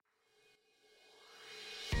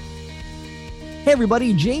Hey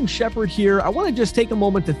everybody, James Shepard here. I want to just take a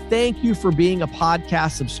moment to thank you for being a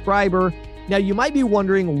podcast subscriber. Now, you might be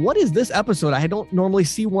wondering, what is this episode? I don't normally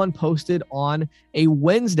see one posted on a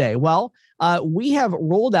Wednesday. Well, we have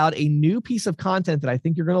rolled out a new piece of content that I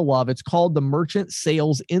think you're going to love. It's called the Merchant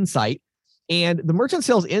Sales Insight. And the Merchant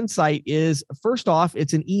Sales Insight is, first off,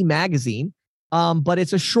 it's an e-magazine, but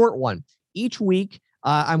it's a short one. Each week,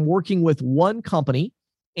 I'm working with one company,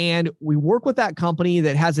 and we work with that company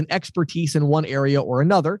that has an expertise in one area or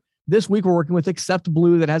another. This week, we're working with Accept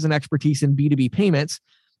Blue that has an expertise in B2B payments.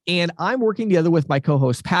 And I'm working together with my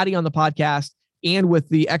co-host, Patty, on the podcast and with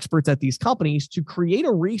the experts at these companies to create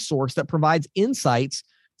a resource that provides insights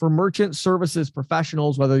for merchant services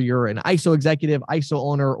professionals, whether you're an ISO executive, ISO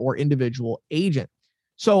owner, or individual agent.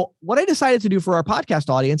 So what I decided to do for our podcast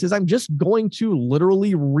audience is I'm just going to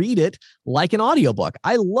literally read it like an audiobook.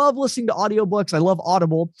 I love listening to audiobooks. I love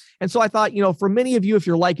Audible. And so I thought, for many of you, if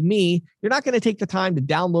you're like me, you're not going to take the time to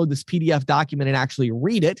download this PDF document and actually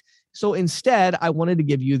read it. So instead, I wanted to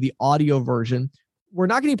give you the audio version. We're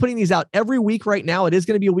not going to be putting these out every week right now. It is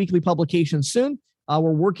going to be a weekly publication soon.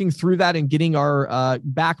 We're working through that and getting our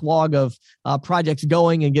backlog of projects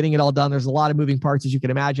going and getting it all done. There's a lot of moving parts, as you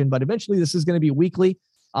can imagine, but eventually this is going to be weekly.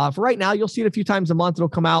 For right now, you'll see it a few times a month. It'll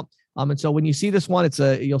come out. And so when you see this one,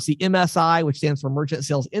 you'll see MSI, which stands for Merchant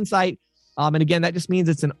Sales Insight. And again, that just means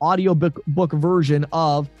it's an audio book version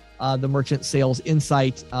of the Merchant Sales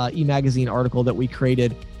Insight e-magazine article that we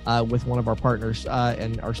created with one of our partners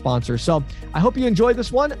and our sponsors. So I hope you enjoyed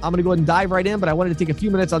this one. I'm going to go ahead and dive right in, but I wanted to take a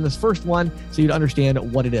few minutes on this first one so you'd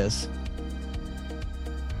understand what it is.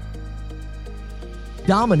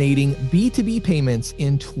 Dominating B2B payments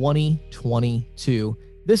in 2022.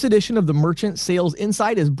 This edition of the Merchant Sales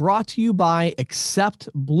Insight is brought to you by Accept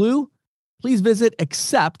Blue. Please visit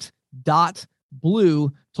accept.blue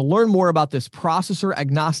to learn more about this processor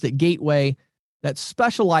agnostic gateway that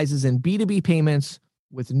specializes in B2B payments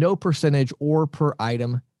with no percentage or per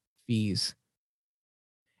item fees.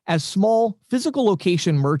 As small physical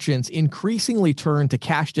location merchants increasingly turn to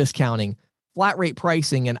cash discounting, flat rate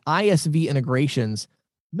pricing, and ISV integrations,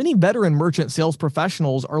 many veteran merchant sales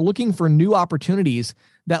professionals are looking for new opportunities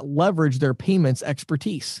that leverage their payments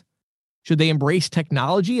expertise. Should they embrace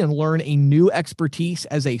technology and learn a new expertise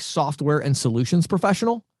as a software and solutions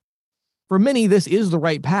professional? For many, this is the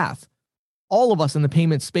right path. All of us in the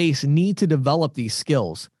payment space need to develop these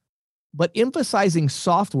skills, but emphasizing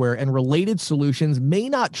software and related solutions may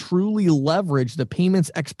not truly leverage the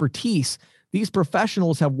payments expertise these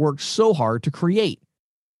professionals have worked so hard to create.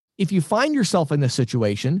 If you find yourself in this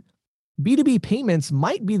situation, B2B payments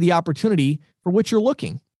might be the opportunity for which you're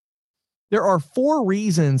looking. There are 4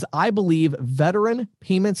 reasons I believe veteran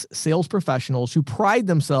payments sales professionals who pride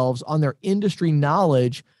themselves on their industry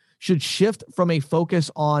knowledge should shift from a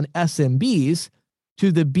focus on SMBs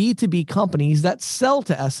to the B2B companies that sell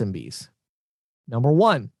to SMBs. Number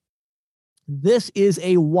 1, this is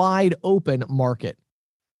a wide open market.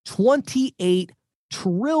 $28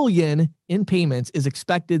 trillion in payments is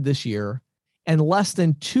expected this year, and less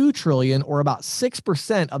than $2 trillion, or about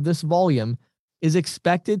 6% of this volume, is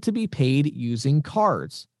expected to be paid using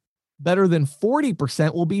cards. Better than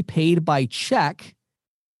 40% will be paid by check,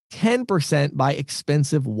 10% by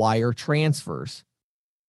expensive wire transfers.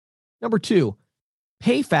 Number 2,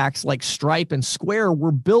 PayFacs like Stripe and Square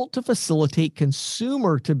were built to facilitate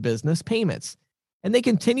consumer-to-business payments, and they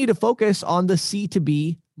continue to focus on the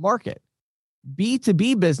C2B market.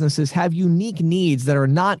 B2B businesses have unique needs that are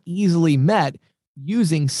not easily met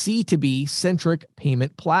using C2B-centric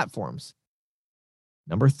payment platforms.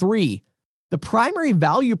 Number 3, the primary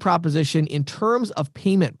value proposition in terms of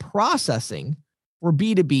payment processing for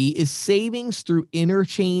B2B is savings through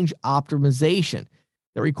interchange optimization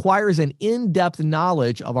that requires an in-depth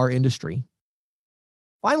knowledge of our industry.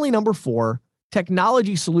 Finally, number 4,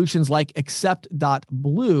 technology solutions like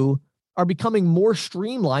Accept.Blue are becoming more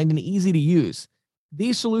streamlined and easy to use.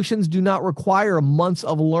 These solutions do not require months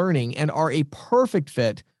of learning and are a perfect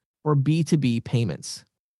fit for B2B payments.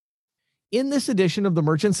 In this edition of the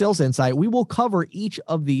Merchant Sales Insight, we will cover each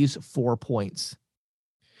of these 4 points.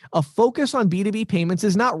 A focus on B2B payments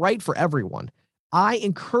is not right for everyone. I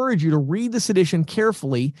encourage you to read this edition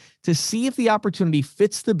carefully to see if the opportunity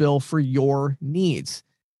fits the bill for your needs.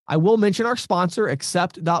 I will mention our sponsor,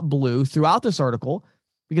 Accept.Blue, throughout this article,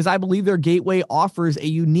 because I believe their gateway offers a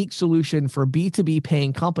unique solution for B2B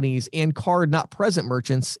paying companies and card not present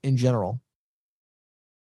merchants in general.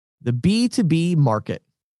 The B2B market.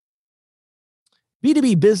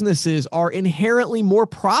 B2B businesses are inherently more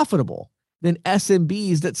profitable than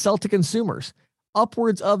SMBs that sell to consumers,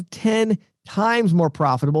 upwards of 10 times more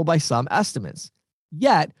profitable by some estimates.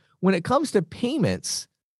 Yet, When it comes to payments,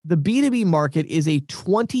 the B2B market is a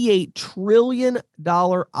 $28 trillion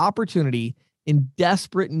opportunity in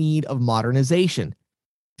desperate need of modernization.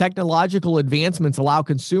 Technological advancements allow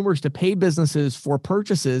consumers to pay businesses for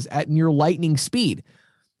purchases at near lightning speed.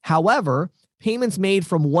 However, payments made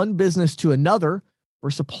from one business to another for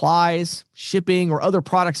supplies, shipping, or other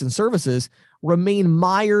products and services remain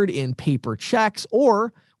mired in paper checks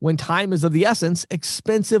or, when time is of the essence,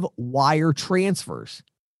 expensive wire transfers.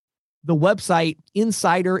 The website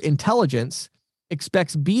Insider Intelligence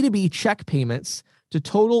expects B2B check payments to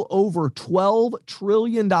total over $12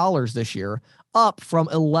 trillion this year, up from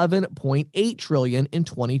 $11.8 trillion in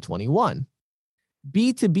 2021.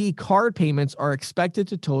 B2B card payments are expected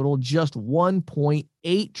to total just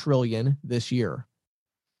 $1.8 trillion this year.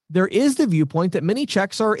 There is the viewpoint that many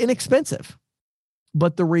checks are inexpensive,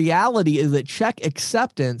 but the reality is that check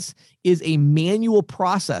acceptance is a manual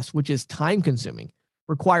process which is time-consuming,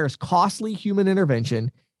 requires costly human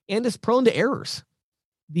intervention, and is prone to errors.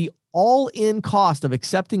 The all-in cost of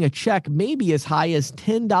accepting a check may be as high as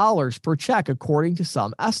 $10 per check, according to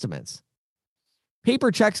some estimates.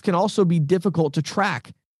 Paper checks can also be difficult to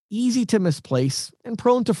track, easy to misplace, and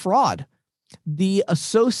prone to fraud. The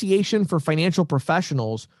Association for Financial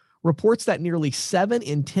Professionals reports that nearly 7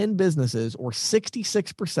 in 10 businesses, or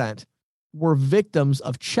 66%, were victims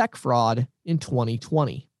of check fraud in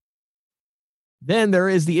 2020. Then there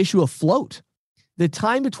is the issue of float. The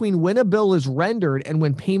time between when a bill is rendered and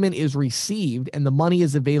when payment is received and the money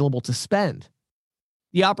is available to spend.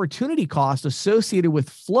 The opportunity cost associated with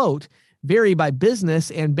float vary by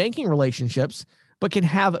business and banking relationships, but can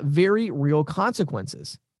have very real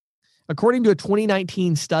consequences. According to a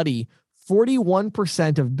 2019 study,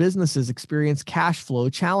 41% of businesses experience cash flow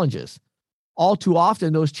challenges. All too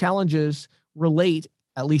often, those challenges relate,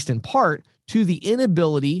 at least in part, to the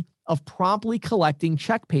inability of promptly collecting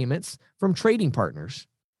check payments from trading partners.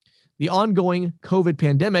 The ongoing COVID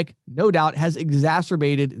pandemic, no doubt, has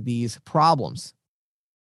exacerbated these problems.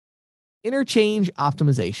 Interchange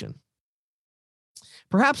optimization.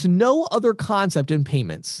 Perhaps no other concept in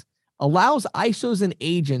payments allows ISOs and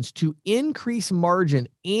agents to increase margin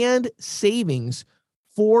and savings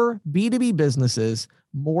for B2B businesses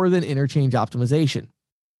more than interchange optimization.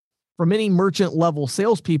 For many merchant-level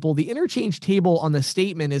salespeople, the interchange table on the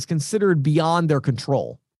statement is considered beyond their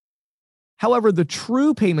control. However, the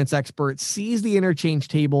true payments expert sees the interchange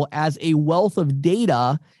table as a wealth of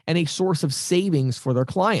data and a source of savings for their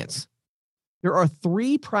clients. There are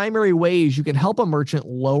 3 primary ways you can help a merchant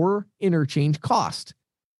lower interchange cost.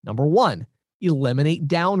 Number 1, eliminate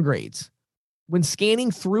downgrades. When scanning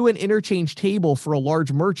through an interchange table for a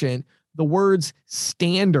large merchant, the words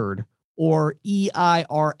standard or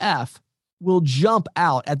EIRF will jump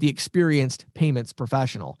out at the experienced payments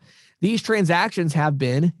professional. These transactions have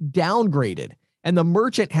been downgraded, and the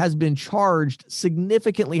merchant has been charged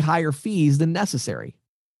significantly higher fees than necessary.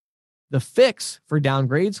 The fix for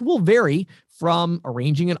downgrades will vary from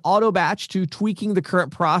arranging an auto batch to tweaking the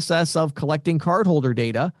current process of collecting cardholder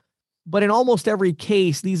data, but in almost every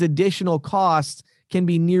case, these additional costs can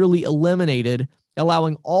be nearly eliminated,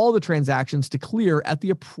 allowing all the transactions to clear at the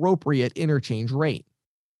appropriate interchange rate.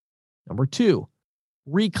 Number 2,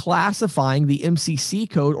 reclassifying the MCC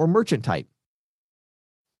code or merchant type.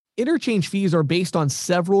 Interchange fees are based on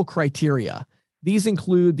several criteria. These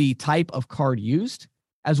include the type of card used,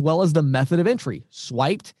 as well as the method of entry,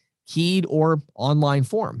 swiped, keyed, or online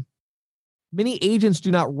form. Many agents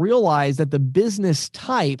do not realize that the business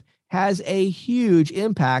type has a huge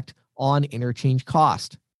impact on interchange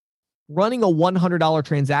cost. Running a $100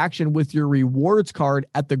 transaction with your rewards card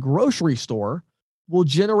at the grocery store will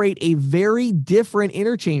generate a very different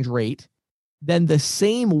interchange rate than the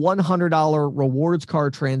same $100 rewards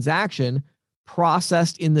card transaction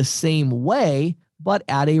processed in the same way, but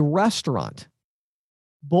at a restaurant.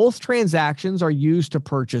 Both transactions are used to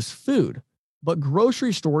purchase food, but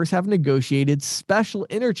grocery stores have negotiated special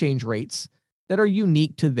interchange rates that are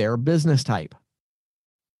unique to their business type.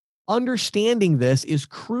 Understanding this is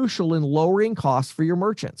crucial in lowering costs for your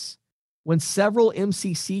merchants. When several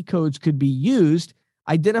MCC codes could be used,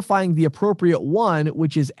 identifying the appropriate one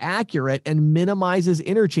which is accurate and minimizes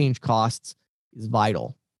interchange costs is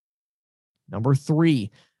vital. Number 3,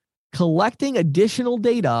 collecting additional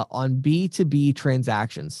data on B2B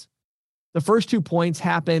transactions. The first 2 points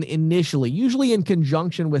happen initially, usually in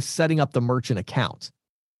conjunction with setting up the merchant account.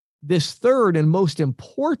 This third and most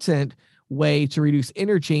important way to reduce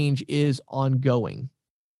interchange is ongoing.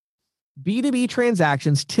 B2B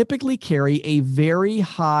transactions typically carry a very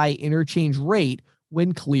high interchange rate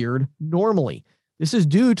when cleared normally. This is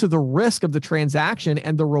due to the risk of the transaction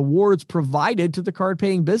and the rewards provided to the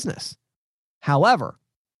card-paying business. However,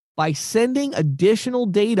 by sending additional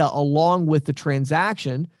data along with the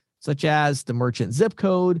transaction, such as the merchant zip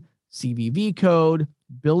code, CVV code,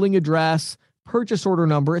 billing address, purchase order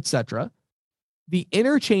number, etc., the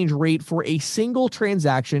interchange rate for a single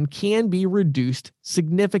transaction can be reduced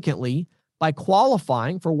significantly by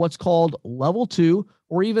qualifying for what's called level 2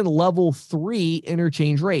 or even level 3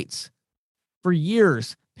 interchange rates. For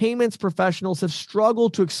years, payments professionals have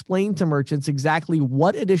struggled to explain to merchants exactly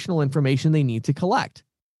what additional information they need to collect.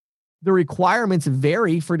 The requirements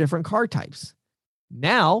vary for different card types.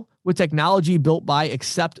 Now, with technology built by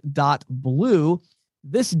Accept.Blue,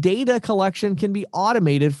 this data collection can be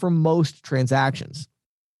automated for most transactions.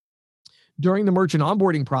 During the merchant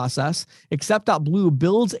onboarding process, Accept.Blue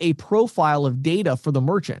builds a profile of data for the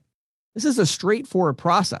merchant. This is a straightforward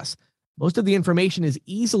process. Most of the information is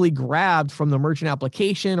easily grabbed from the merchant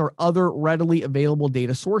application or other readily available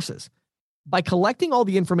data sources. By collecting all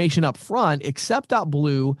the information up front,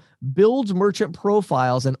 Accept.Blue builds merchant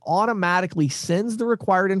profiles and automatically sends the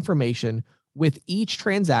required information with each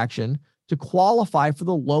transaction to qualify for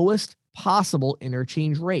the lowest possible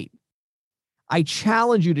interchange rate. I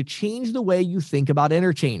challenge you to change the way you think about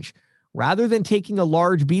interchange. Rather than taking a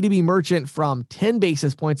large B2B merchant from 10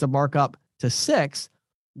 basis points of markup to 6,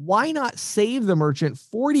 why not save the merchant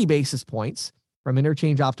 40 basis points from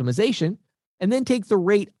interchange optimization and then take the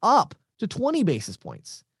rate up to 20 basis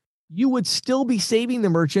points? You would still be saving the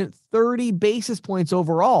merchant 30 basis points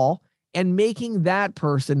overall and making that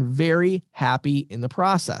person very happy in the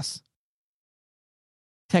process.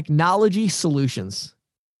 Technology solutions.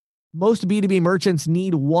 Most B2B merchants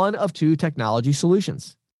need one of two technology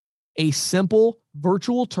solutions: a simple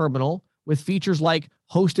virtual terminal with features like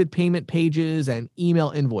hosted payment pages and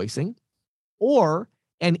email invoicing, or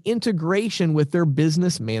an integration with their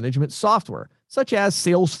business management software, such as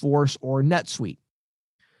Salesforce or NetSuite.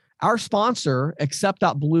 Our sponsor,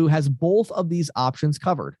 Accept.Blue, has both of these options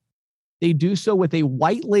covered. They do so with a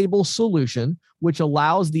white label solution, which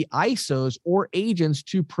allows the ISOs or agents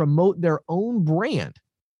to promote their own brand.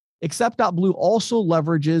 Accept.Blue also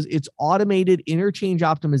leverages its automated interchange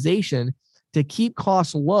optimization to keep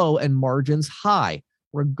costs low and margins high,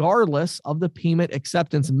 regardless of the payment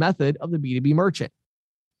acceptance method of the B2B merchant.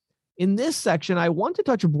 In this section, I want to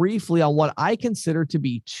touch briefly on what I consider to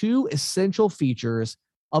be two essential features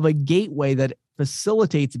of a gateway that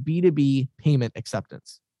facilitates B2B payment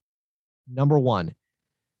acceptance. Number one,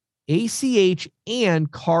 ACH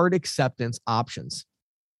and card acceptance options.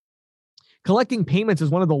 Collecting payments is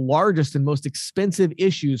one of the largest and most expensive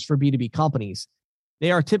issues for B2B companies.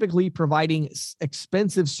 They are typically providing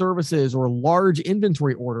expensive services or large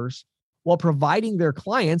inventory orders while providing their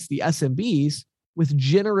clients, the SMBs, with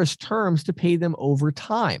generous terms to pay them over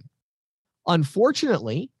time.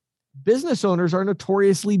 Unfortunately, business owners are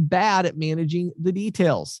notoriously bad at managing the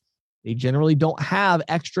details. They generally don't have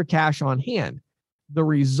extra cash on hand. The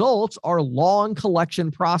results are long collection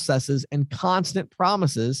processes and constant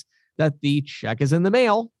promises that the check is in the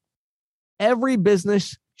mail. Every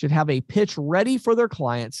business should have a pitch ready for their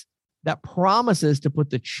clients that promises to put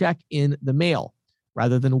the check in the mail.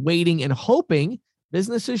 Rather than waiting and hoping,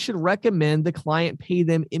 businesses should recommend the client pay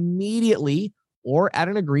them immediately or at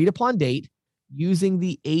an agreed upon date using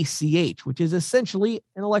the ACH, which is essentially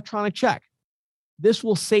an electronic check. This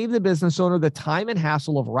will save the business owner the time and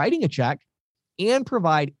hassle of writing a check and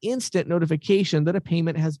provide instant notification that a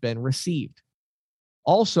payment has been received.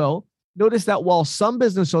 Also, notice that while some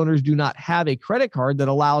business owners do not have a credit card that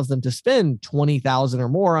allows them to spend $20,000 or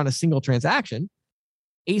more on a single transaction,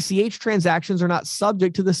 ACH transactions are not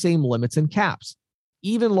subject to the same limits and caps.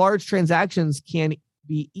 Even large transactions can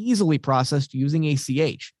be easily processed using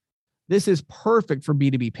ACH. This is perfect for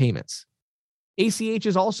B2B payments. ACH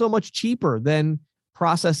is also much cheaper than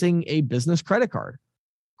processing a business credit card.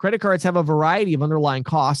 Credit cards have a variety of underlying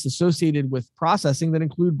costs associated with processing that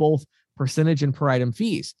include both percentage and per item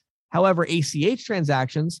fees. However, ACH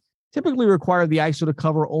transactions typically require the ISO to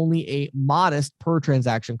cover only a modest per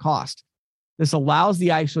transaction cost. This allows the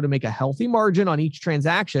ISO to make a healthy margin on each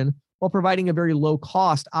transaction while providing a very low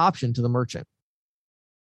cost option to the merchant.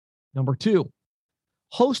 Number two,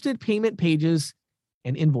 hosted payment pages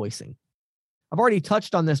and invoicing. I've already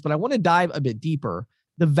touched on this, but I want to dive a bit deeper.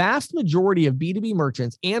 The vast majority of B2B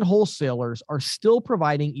merchants and wholesalers are still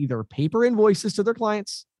providing either paper invoices to their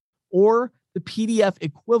clients or the PDF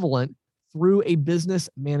equivalent through a business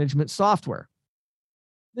management software.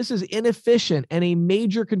 This is inefficient and a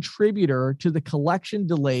major contributor to the collection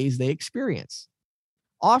delays they experience.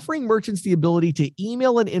 Offering merchants the ability to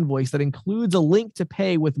email an invoice that includes a link to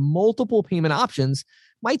pay with multiple payment options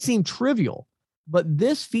might seem trivial, but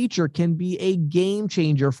this feature can be a game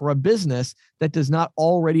changer for a business that does not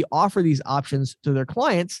already offer these options to their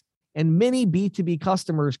clients, and many B2B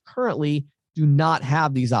customers currently do not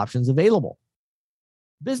have these options available.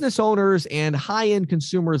 Business owners and high-end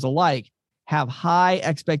consumers alike have high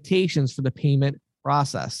expectations for the payment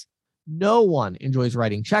process. No one enjoys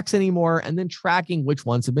writing checks anymore and then tracking which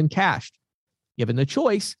ones have been cashed. Given the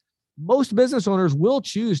choice, most business owners will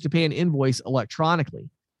choose to pay an invoice electronically.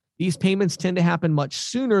 These payments tend to happen much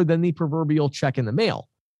sooner than the proverbial check in the mail.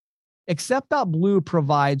 Accept.Blue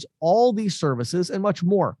provides all these services and much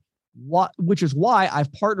more, which is why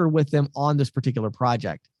I've partnered with them on this particular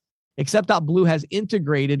project. Accept.Blue has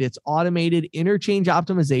integrated its automated interchange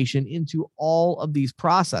optimization into all of these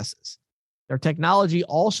processes. Their technology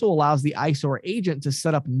also allows the ISO or agent to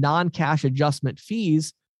set up non-cash adjustment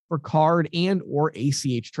fees for card and or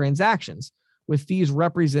ACH transactions, with fees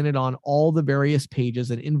represented on all the various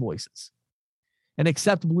pages and invoices. And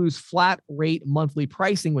Accept.Blue's flat rate monthly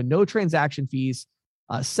pricing with no transaction fees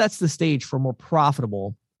sets the stage for more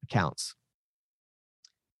profitable accounts.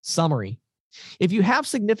 Summary. If you have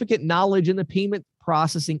significant knowledge in the payment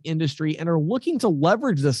processing industry and are looking to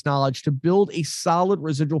leverage this knowledge to build a solid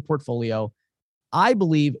residual portfolio, I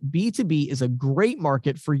believe B2B is a great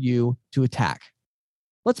market for you to attack.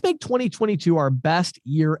 Let's make 2022 our best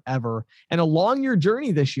year ever. And along your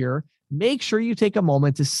journey this year, make sure you take a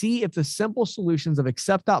moment to see if the simple solutions of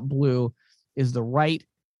Accept.Blue is the right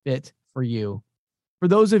fit for you. For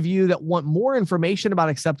those of you that want more information about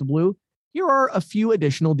Accept.Blue, here are a few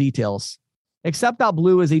additional details.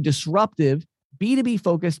 Accept.Blue is a disruptive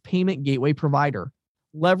B2B-focused payment gateway provider.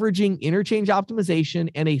 Leveraging interchange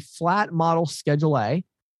optimization and a flat model Schedule A,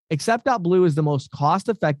 Accept.Blue is the most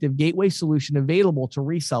cost-effective gateway solution available to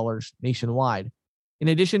resellers nationwide. In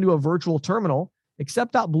addition to a virtual terminal,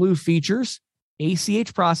 Accept.Blue features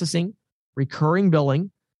ACH processing, recurring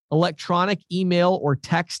billing, electronic email or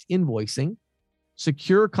text invoicing,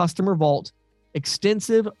 secure customer vault,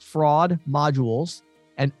 extensive fraud modules,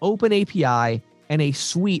 an open API, and a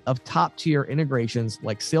suite of top-tier integrations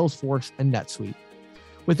like Salesforce and NetSuite.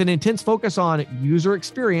 With an intense focus on user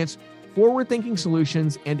experience, forward-thinking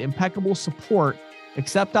solutions, and impeccable support,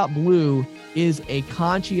 Accept.Blue is a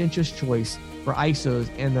conscientious choice for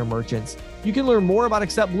ISOs and their merchants. You can learn more about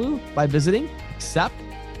Accept.Blue by visiting Accept,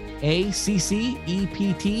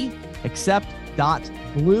 A-C-C-E-P-T,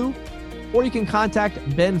 Accept.Blue, or you can contact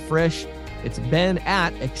Ben Frisch. It's Ben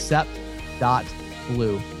at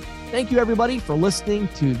Accept.Blue. Thank you, everybody, for listening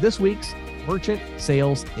to this week's Merchant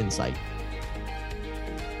Sales Insight.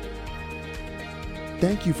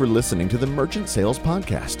 Thank you for listening to the Merchant Sales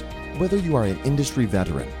Podcast. Whether you are an industry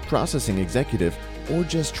veteran, processing executive, or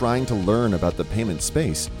just trying to learn about the payment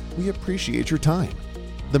space, we appreciate your time.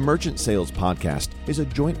 The Merchant Sales Podcast is a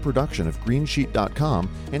joint production of Greensheet.com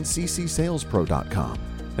and ccsalespro.com,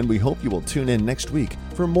 and we hope you will tune in next week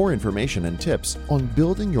for more information and tips on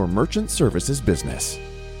building your merchant services business.